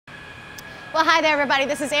Well, hi there, everybody.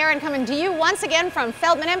 This is Erin coming to you once again from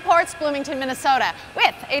Feldmann Imports, Bloomington, Minnesota,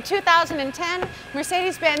 with a 2010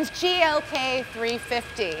 Mercedes-Benz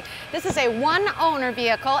GLK350. This is a one-owner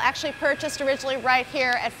vehicle, actually purchased originally right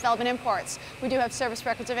here at Feldmann Imports. We do have service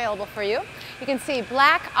records available for you. You can see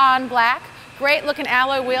black on black, great-looking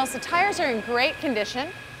alloy wheels. The tires are in great condition.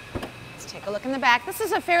 Take a look in the back. This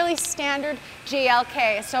is a fairly standard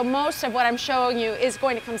GLK, so most of what I'm showing you is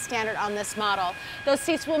going to come standard on this model. Those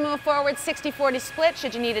seats will move forward 60-40 split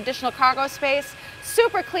should you need additional cargo space.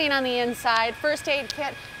 Super clean on the inside. First aid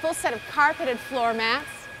kit, full set of carpeted floor mats.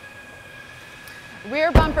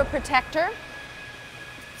 Rear bumper protector.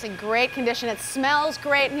 It's in great condition. It smells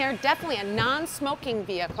great in here. Definitely a non-smoking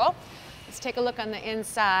vehicle. Let's take a look on the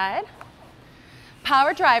inside.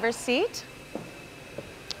 Power driver's seat.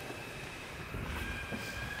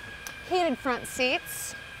 Heated front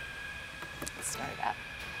seats. Let's start it up.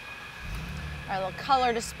 Our little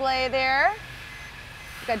color display there.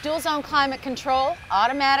 We've got dual zone climate control,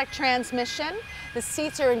 automatic transmission. The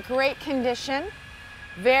seats are in great condition.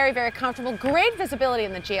 Very, very comfortable. Great visibility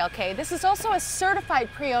in the GLK. This is also a certified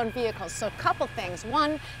pre-owned vehicle, so a couple things.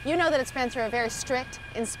 One, you know that it's been through a very strict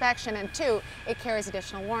inspection, and two, it carries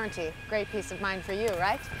additional warranty. Great peace of mind for you,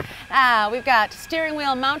 right? We've got steering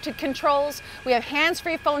wheel mounted controls. We have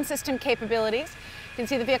hands-free phone system capabilities. You can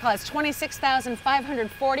see the vehicle has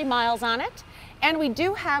 26,540 miles on it. And we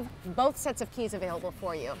do have both sets of keys available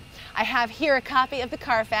for you. I have here a copy of the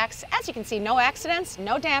Carfax. As you can see, no accidents,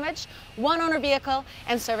 no damage, one owner vehicle,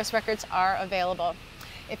 and service records are available.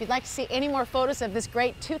 If you'd like to see any more photos of this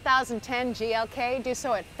great 2010 GLK, do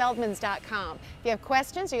so at feldmans.com. If you have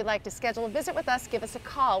questions or you'd like to schedule a visit with us, give us a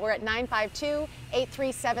call. We're at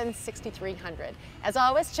 952-837-6300. As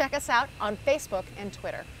always, check us out on Facebook and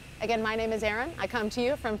Twitter. Again, my name is Erin. I come to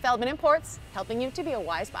you from Feldmann Imports, helping you to be a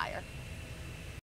wise buyer.